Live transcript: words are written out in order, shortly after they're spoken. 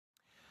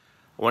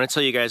I want to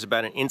tell you guys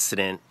about an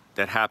incident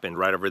that happened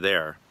right over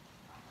there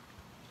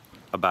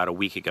about a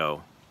week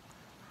ago.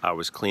 I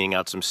was cleaning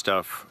out some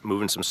stuff,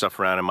 moving some stuff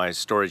around in my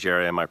storage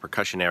area, my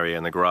percussion area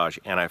in the garage,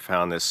 and I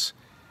found this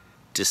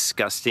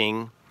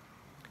disgusting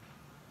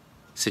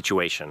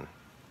situation.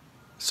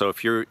 So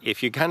if you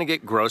kind of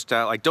get grossed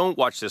out, like, don't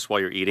watch this while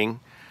you're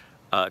eating.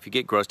 If you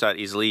get grossed out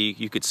easily,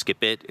 you could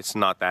skip it. It's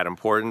not that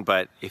important.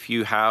 But if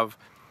you have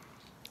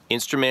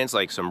instruments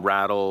like some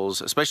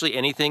rattles, especially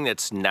anything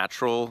that's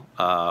natural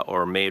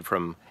or made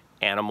from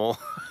animal,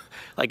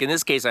 like in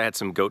this case, I had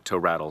some goat toe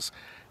rattles,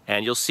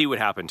 and you'll see what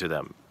happened to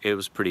them. It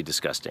was pretty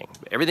disgusting.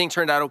 Everything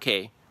turned out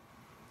okay,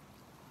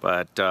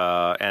 but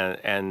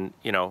and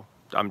you know,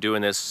 I'm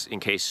doing this in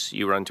case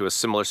you run into a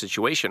similar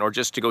situation, or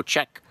just to go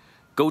check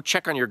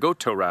on your goat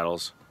toe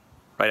rattles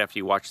right after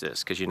you watch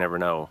this, because you never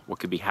know what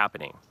could be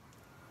happening.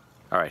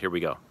 All right, here we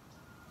go.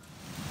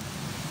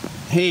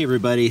 Hey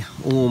everybody,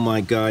 oh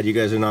my God, you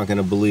guys are not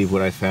gonna believe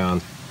what I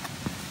found.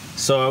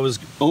 So I was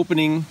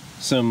opening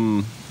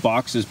some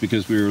boxes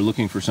because we were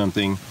looking for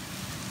something,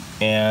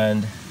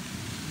 and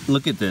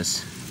look at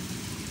this.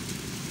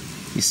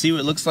 You see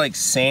what looks like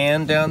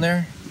sand down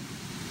there?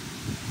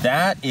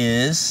 That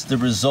is the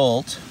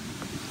result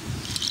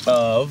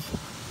of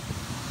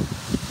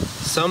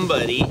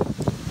somebody,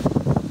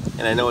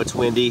 and I know it's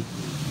windy,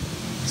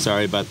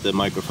 sorry about the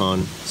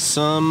microphone,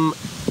 some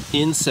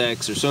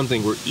insects or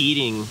something were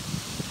eating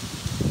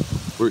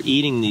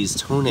these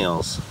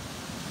toenails,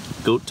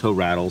 goat toe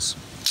rattles.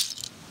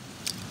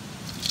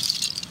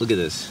 Look at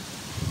this.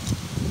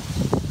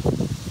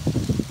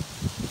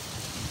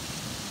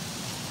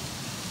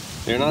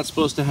 They're not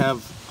supposed to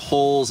have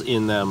holes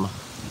in them.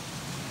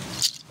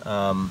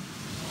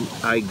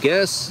 I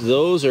guess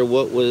those are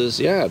what was,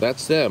 yeah,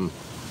 that's them.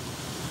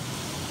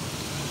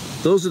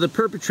 Those are the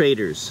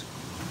perpetrators.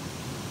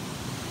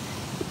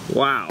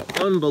 Wow,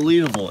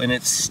 unbelievable, and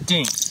it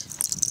stinks.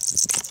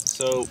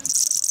 So,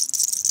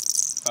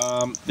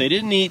 they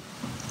didn't eat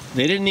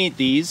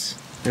these.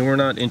 They were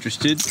not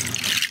interested.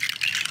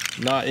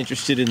 Not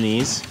interested in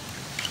these.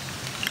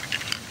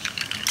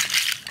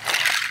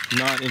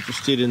 Not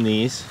interested in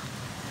these.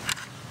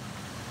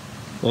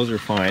 Those are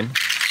fine.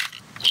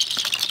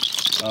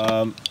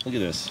 Look at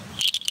this.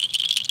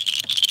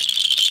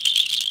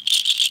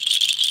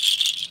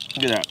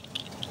 Look at that.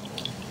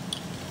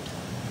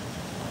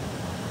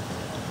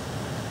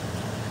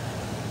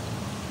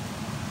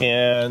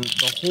 And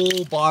the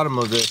whole bottom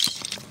of this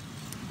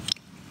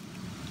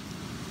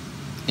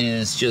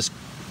is just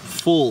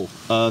full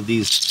of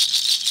these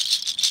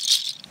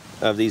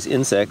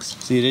insects.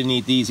 So you didn't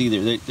eat these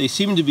either. They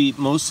seem to be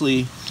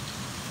mostly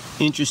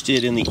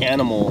interested in the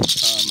animal,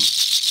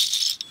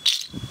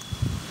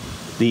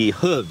 the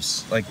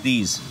hooves, like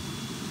these.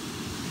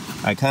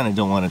 I kind of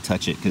don't want to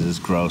touch it because it's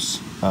gross.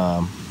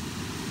 I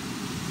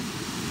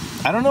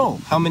don't know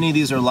how many of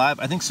these are alive.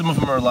 I think some of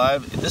them are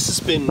alive. This has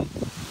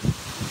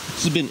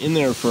been in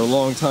there for a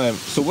long time.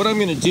 So what I'm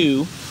going to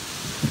do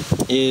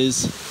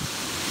is,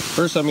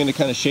 first I'm going to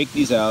kind of shake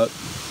these out.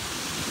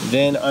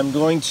 Then I'm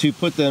going to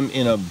put them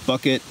in a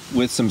bucket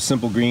with some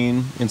Simple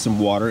Green and some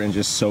water and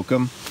just soak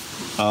them.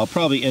 I'll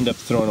probably end up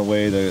throwing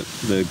away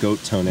the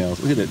goat toenails.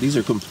 Look at that, these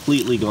are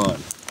completely gone.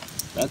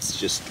 That's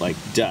just like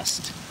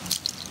dust.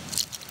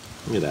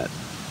 Look at that.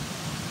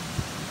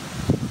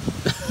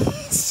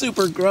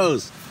 Super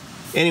gross.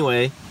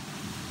 Anyway,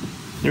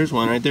 there's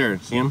one right there,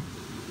 see him?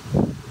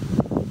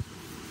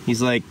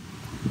 He's like,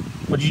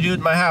 what'd you do at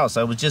my house?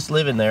 I was just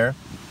living there.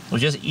 I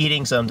was just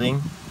eating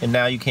something, and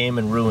now you came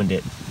and ruined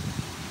it.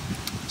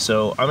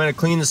 So I'm gonna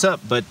clean this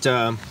up, but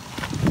yeah,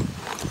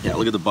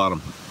 look at the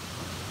bottom.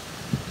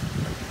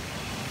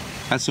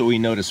 That's what we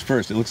noticed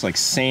first. It looks like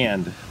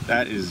sand.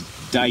 That is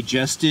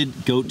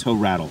digested goat toe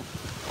rattle.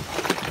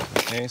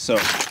 Okay, so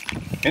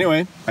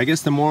anyway, I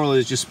guess the moral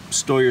is just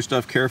store your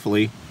stuff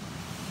carefully,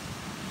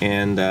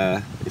 and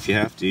if you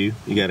have to,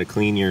 you gotta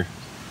clean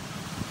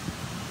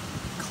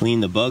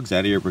the bugs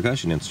out of your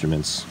percussion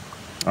instruments.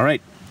 All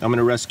right, I'm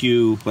gonna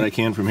rescue what I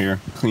can from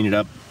here, clean it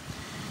up.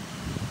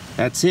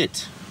 That's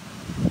it.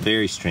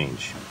 Very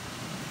strange.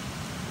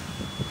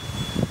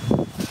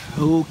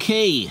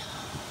 Okay,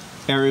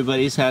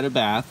 everybody's had a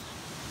bath,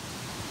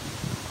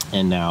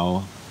 and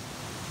now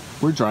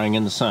we're drying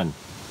in the sun.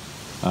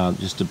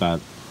 Just about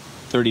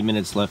 30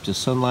 minutes left of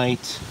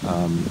sunlight.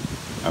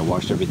 I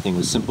washed everything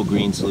with Simple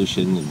Green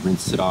solution and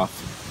rinsed it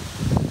off.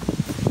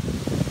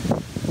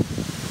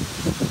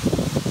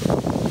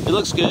 It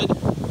looks good.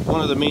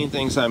 One of the main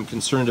things I'm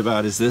concerned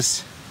about is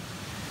this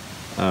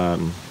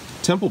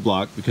temple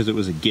block, because it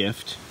was a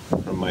gift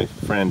from my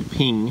friend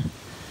Ping,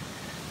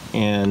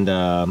 and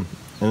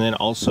then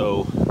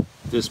also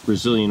this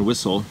Brazilian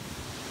whistle,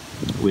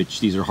 which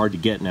these are hard to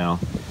get now.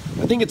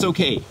 I think it's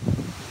okay.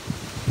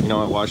 You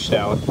know, I washed it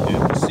out, and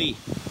we'll see.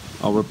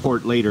 I'll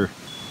report later.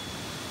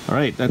 All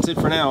right, that's it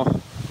for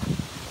now.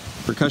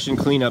 Percussion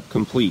cleanup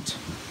complete.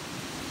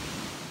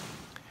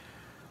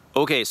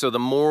 Okay, so the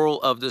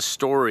moral of the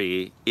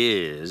story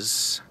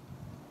is,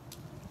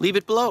 leave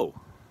it below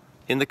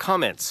in the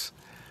comments.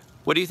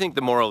 What do you think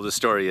the moral of the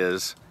story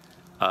is?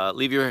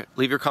 leave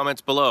your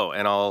comments below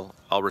and I'll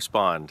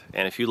respond.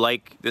 And if you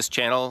like this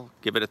channel,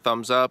 give it a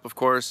thumbs up, of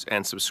course,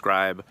 and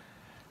subscribe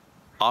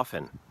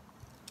often.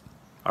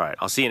 All right,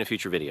 I'll see you in a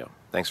future video.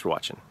 Thanks for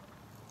watching.